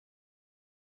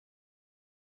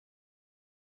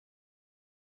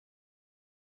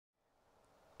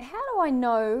how do I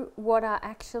know what are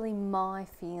actually my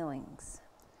feelings?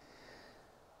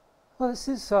 Well, this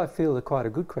is, I feel, quite a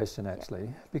good question actually,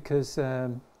 because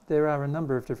there are a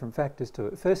number of different factors to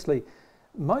it. Firstly,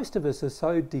 most of us are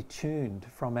so detuned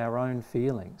from our own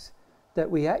feelings that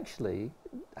we actually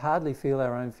hardly feel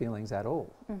our own feelings at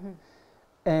all.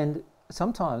 And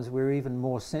sometimes we're even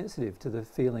more sensitive to the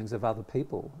feelings of other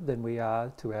people than we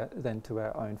are to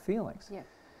our own feelings.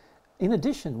 In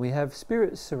addition, we have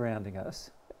spirits surrounding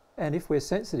us, and if we're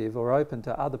sensitive or open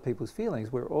to other people's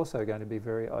feelings, we're also going to be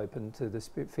very open to the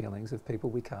feelings of people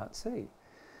we can't see.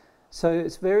 So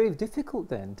it's very difficult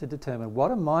then to determine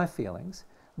what are my feelings,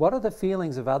 what are the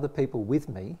feelings of other people with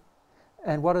me,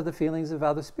 and what are the feelings of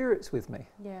other spirits with me.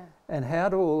 And how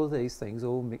do all of these things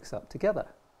all mix up together?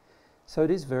 So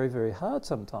it is very, very hard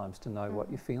sometimes to know what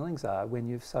your feelings are when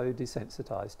you're so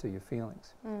desensitized to your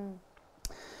feelings.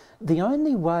 The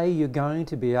only way you're going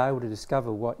to be able to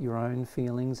discover what your own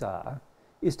feelings are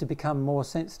is to become more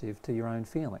sensitive to your own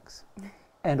feelings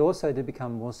and also to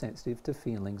become more sensitive to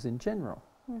feelings in general.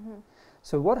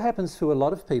 So what happens to a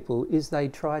lot of people is they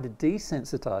try to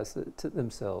desensitize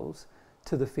themselves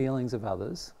to the feelings of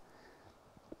others,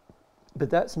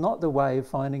 but that's not the way of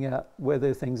finding out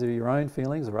whether things are your own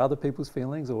feelings or other people's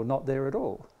feelings or not there at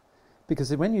all.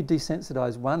 Because when you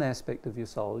desensitize one aspect of your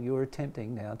soul, you're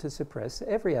attempting now to suppress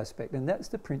every aspect, and that's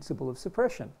the principle of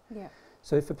suppression.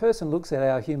 So if a person looks at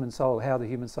our human soul, how the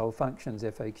human soul functions,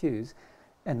 FAQs,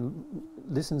 and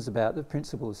listens about the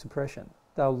principle of suppression,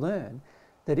 they'll learn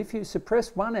that if you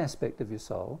suppress one aspect of your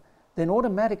soul, then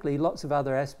automatically lots of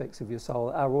other aspects of your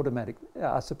soul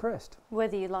are suppressed.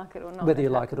 Whether you like it or not. Whether you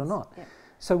like it or not.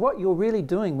 So what you're really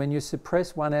doing when you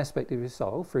suppress one aspect of your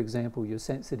soul, for example, your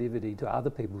sensitivity to other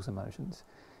people's emotions,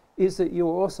 is that you're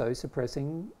also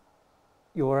suppressing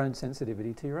your own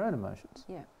sensitivity to your own emotions.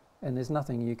 And there's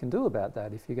nothing you can do about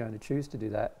that if you're going to choose to do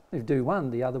that. If you do one,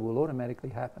 the other will automatically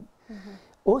happen.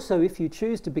 Also, if you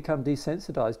choose to become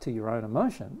desensitized to your own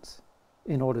emotions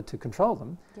in order to control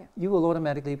them, you will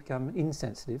automatically become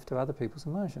insensitive to other people's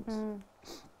emotions.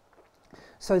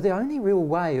 So the only real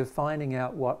way of finding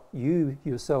out what you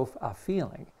yourself are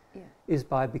feeling is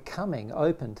by becoming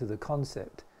open to the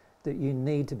concept that you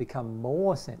need to become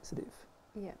more sensitive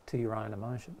to your own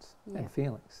emotions and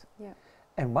feelings.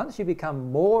 And once you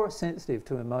become more sensitive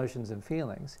to emotions and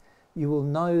feelings, you will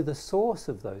know the source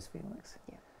of those feelings.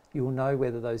 You will know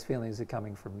whether those feelings are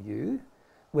coming from you,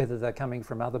 whether they're coming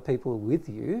from other people with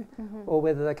you, or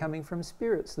whether they're coming from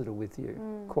spirits that are with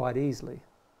you quite easily.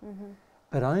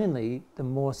 But only the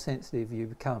more sensitive you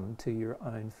become to your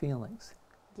own feelings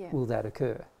will that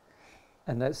occur.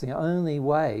 And that's the only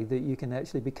way that you can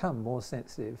actually become more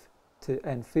sensitive to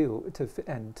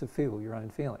feel your own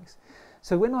feelings.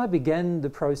 So when I began the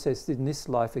process in this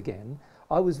life again,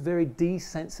 I was very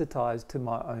desensitized to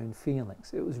my own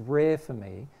feelings. It was rare for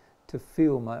me to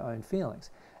feel my own feelings.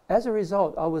 As a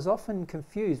result, I was often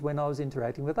confused when I was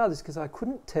interacting with others because I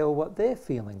couldn't tell what their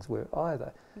feelings were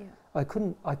either. I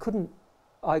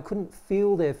couldn't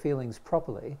feel their feelings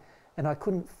properly, and I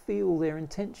couldn't feel their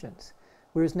intentions.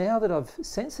 Whereas now that I've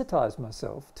sensitized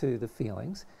myself to the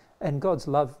feelings, and God's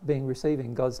love,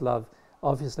 receiving God's love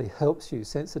obviously helps you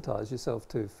sensitize yourself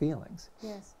to feelings.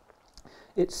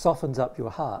 It softens up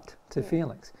your heart to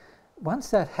feelings.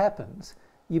 Once that happens,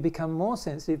 you become more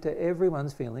sensitive to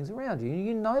everyone's feelings around you.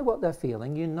 You know what they're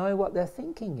feeling, you know what they're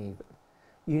thinking even.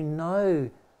 You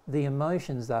know the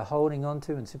emotions they're holding on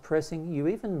to and suppressing. You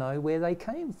even know where they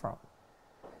came from.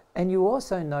 And you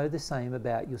also know the same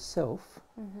about yourself,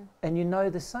 and you know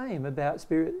the same about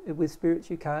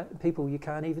people you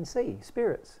can't even see,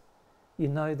 spirits. You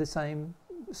know the same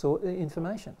sort of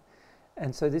information.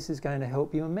 And so this is going to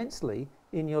help you immensely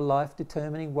in your life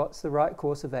determining what's the right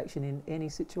course of action in any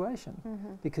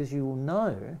situation. Because you will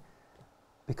know,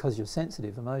 because you're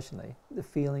sensitive emotionally, the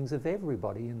feelings of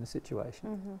everybody in the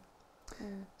situation.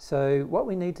 So what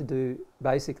we need to do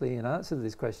basically in answer to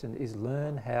this question is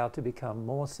learn how to become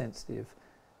more sensitive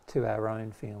to our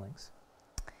own feelings.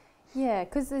 Yeah,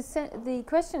 because the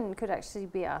question could actually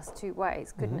be asked two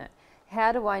ways, couldn't it?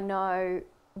 How do I know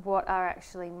what are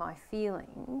actually my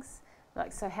feelings?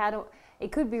 Like, so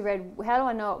it could be read, how do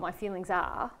I know what my feelings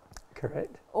are?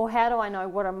 Correct. Or how do I know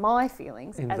what are my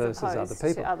feelings as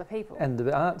opposed to other people? And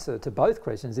the answer to both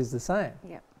questions is the same.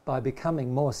 By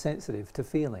becoming more sensitive to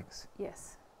feelings.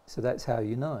 So that's how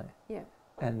you know.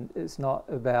 And it's not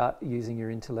about using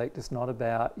your intellect. It's not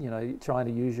about, trying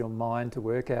to use your mind to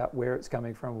work out where it's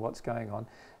coming from, what's going on.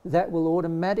 That will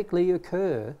automatically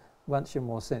occur once you're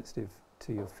more sensitive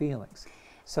to your feelings.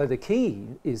 So the key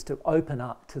is to open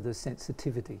up to the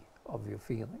sensitivity of your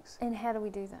feelings. And how do we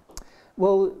do that?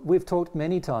 Well, we've talked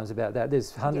many times about that.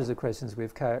 There's hundreds of questions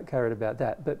we've carried about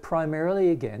that. But primarily,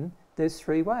 again, there's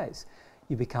three ways.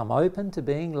 You become open to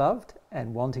being loved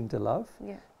and wanting to love.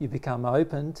 Yeah. You become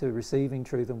open to receiving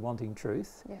truth and wanting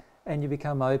truth. Yeah. And you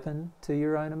become open to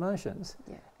your own emotions.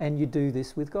 Yeah. And you do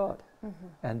this with God. Mm-hmm.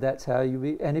 And that's how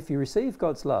and if you receive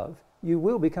God's love, you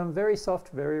will become very soft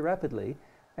very rapidly,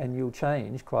 and you'll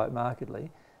change quite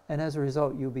markedly. And as a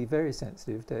result, you'll be very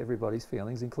sensitive to everybody's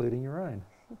feelings, including your own.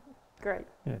 Great.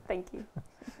 Yeah. Thank you.